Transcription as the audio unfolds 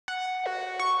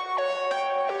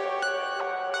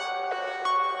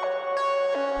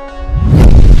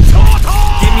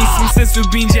sense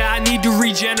of being, yeah, I need to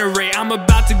regenerate. I'm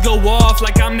about to go off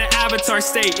like I'm the Avatar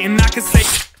state, and I can say.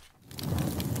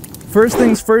 First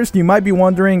things first, you might be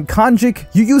wondering, Kanjik,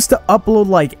 you used to upload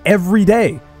like every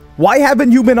day. Why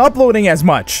haven't you been uploading as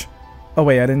much? Oh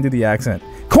wait, I didn't do the accent.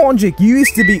 Kanjik, you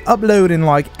used to be uploading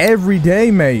like every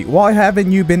day, mate. Why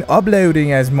haven't you been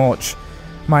uploading as much?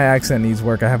 My accent needs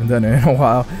work, I haven't done it in a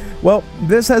while. Well,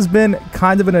 this has been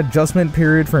kind of an adjustment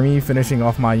period for me, finishing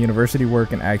off my university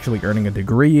work and actually earning a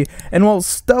degree. And well,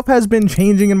 stuff has been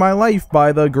changing in my life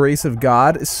by the grace of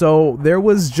God, so there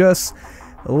was just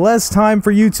less time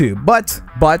for YouTube.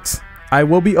 But I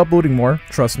will be uploading more,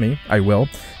 trust me, I will.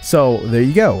 So there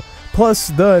you go. Plus,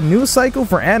 the news cycle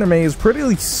for anime is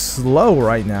pretty slow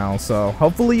right now, so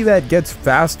hopefully that gets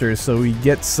faster so we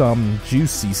get some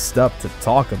juicy stuff to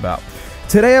talk about.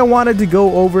 Today I wanted to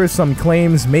go over some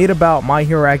claims made about My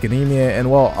Hero Academia,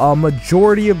 and well, a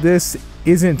majority of this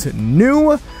isn't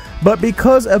new, but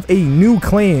because of a new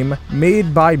claim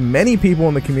made by many people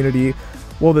in the community,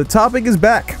 well, the topic is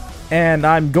back, and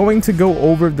I'm going to go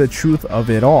over the truth of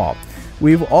it all.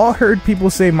 We've all heard people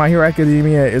say My Hero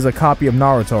Academia is a copy of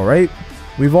Naruto, right?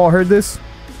 We've all heard this?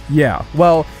 Yeah,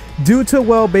 well, due to,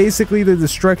 well, basically the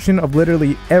destruction of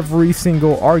literally every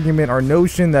single argument or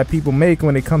notion that people make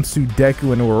when it comes to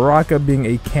Deku and Uraraka being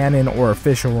a canon or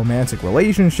official romantic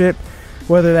relationship,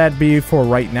 whether that be for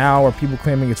right now or people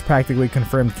claiming it's practically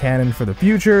confirmed canon for the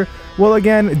future. Well,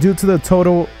 again, due to the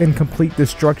total and complete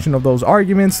destruction of those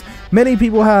arguments, many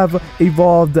people have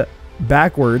evolved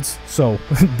backwards, so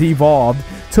devolved,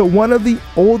 to one of the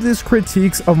oldest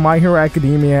critiques of My Hero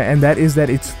Academia, and that is that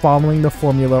it's following the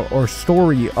formula or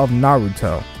story of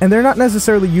Naruto. And they're not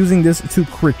necessarily using this to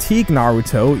critique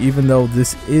Naruto, even though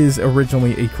this is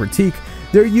originally a critique.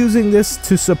 They're using this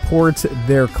to support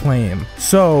their claim.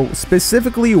 So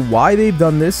specifically why they've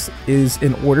done this is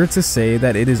in order to say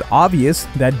that it is obvious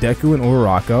that Deku and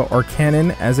Uraraka are canon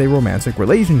as a romantic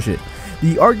relationship.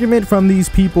 The argument from these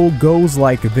people goes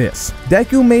like this.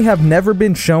 Deku may have never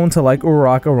been shown to like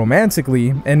Uraraka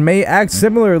romantically, and may act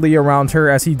similarly around her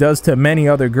as he does to many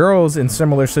other girls in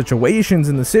similar situations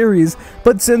in the series,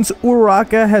 but since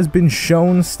Uraraka has been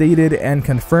shown, stated, and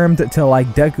confirmed to like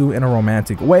Deku in a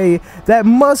romantic way, that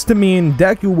must mean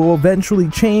Deku will eventually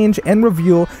change and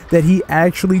reveal that he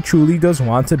actually truly does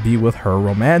want to be with her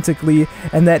romantically,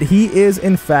 and that he is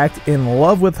in fact in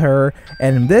love with her,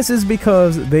 and this is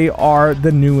because they are the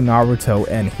new Naruto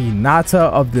and Hinata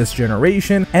of this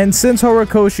generation. And since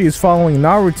Horikoshi is following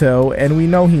Naruto, and we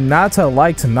know Hinata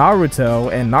liked Naruto,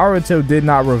 and Naruto did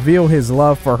not reveal his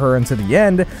love for her until the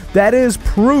end, that is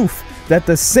proof that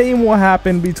the same will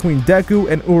happen between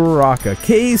Deku and Uraraka.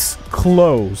 Case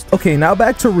closed. Okay, now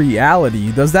back to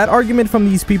reality. Does that argument from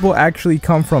these people actually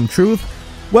come from truth?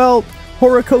 Well,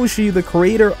 Horikoshi, the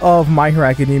creator of My Hero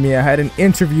Academia, had an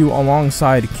interview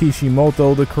alongside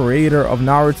Kishimoto, the creator of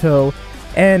Naruto,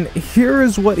 and here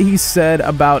is what he said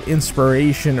about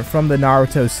inspiration from the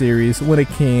Naruto series when it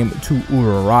came to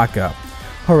Uraraka.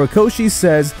 Horikoshi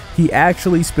says he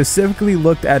actually specifically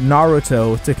looked at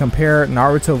Naruto to compare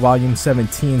Naruto Volume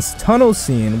 17's tunnel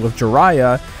scene with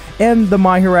Jiraiya and the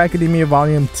My Hero Academia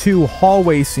Volume 2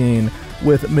 hallway scene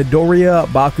with Midoriya,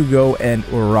 Bakugo, and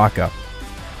Uraraka.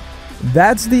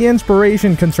 That's the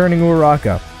inspiration concerning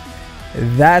Uraraka.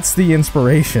 That's the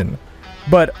inspiration.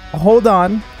 But hold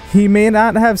on, he may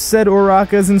not have said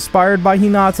Uraraka is inspired by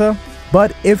Hinata,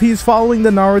 but if he's following the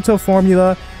Naruto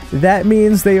formula, that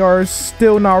means they are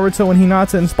still Naruto and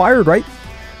Hinata inspired, right?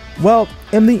 Well,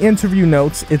 in the interview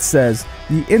notes, it says,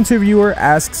 the interviewer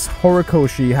asks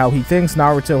Horikoshi how he thinks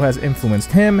Naruto has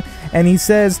influenced him, and he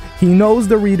says he knows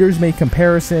the readers make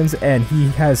comparisons and he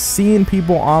has seen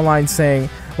people online saying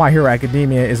My Hero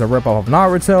Academia is a ripoff of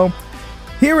Naruto.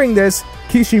 Hearing this,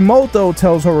 Kishimoto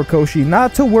tells Horikoshi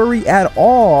not to worry at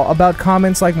all about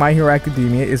comments like My Hero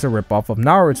Academia is a ripoff of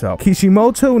Naruto.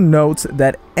 Kishimoto notes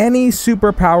that any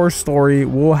superpower story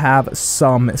will have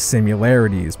some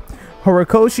similarities.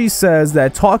 Horikoshi says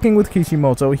that talking with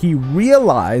Kishimoto, he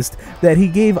realized that he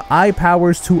gave eye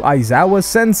powers to Aizawa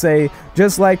Sensei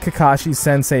just like Kakashi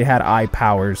Sensei had eye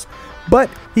powers, but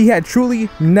he had truly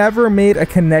never made a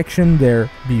connection there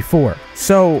before.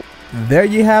 So there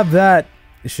you have that.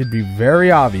 It should be very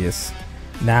obvious.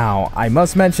 Now, I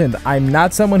must mention, I'm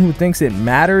not someone who thinks it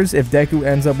matters if Deku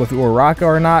ends up with Uraraka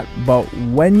or not, but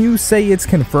when you say it's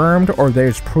confirmed or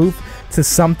there's proof to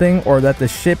something or that the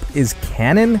ship is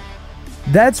canon,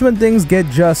 that's when things get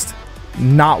just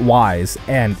not wise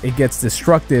and it gets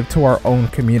destructive to our own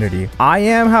community. I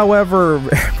am, however,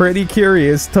 pretty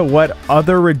curious to what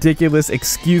other ridiculous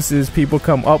excuses people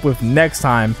come up with next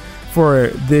time for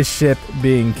this ship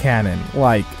being canon.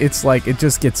 Like, it's like, it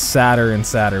just gets sadder and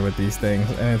sadder with these things,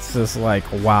 and it's just like,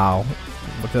 wow.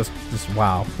 Just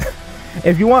wow.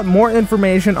 If you want more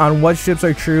information on what ships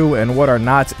are true and what are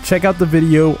not, check out the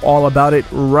video all about it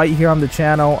right here on the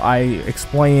channel. I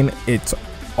explain it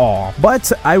all.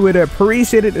 But I would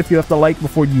appreciate it if you left a like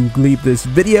before you leave this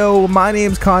video. My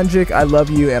name's Konjik. I love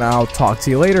you, and I'll talk to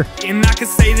you later. And I can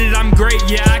say that I'm great,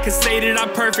 yeah, I can say that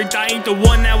I'm perfect. I ain't the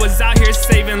one that was out here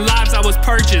saving lives, I was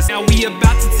purchased. Now we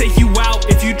about to take you out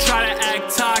if you try to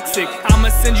act toxic. I'ma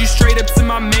send you straight up to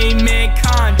my main man,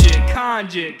 Konjik.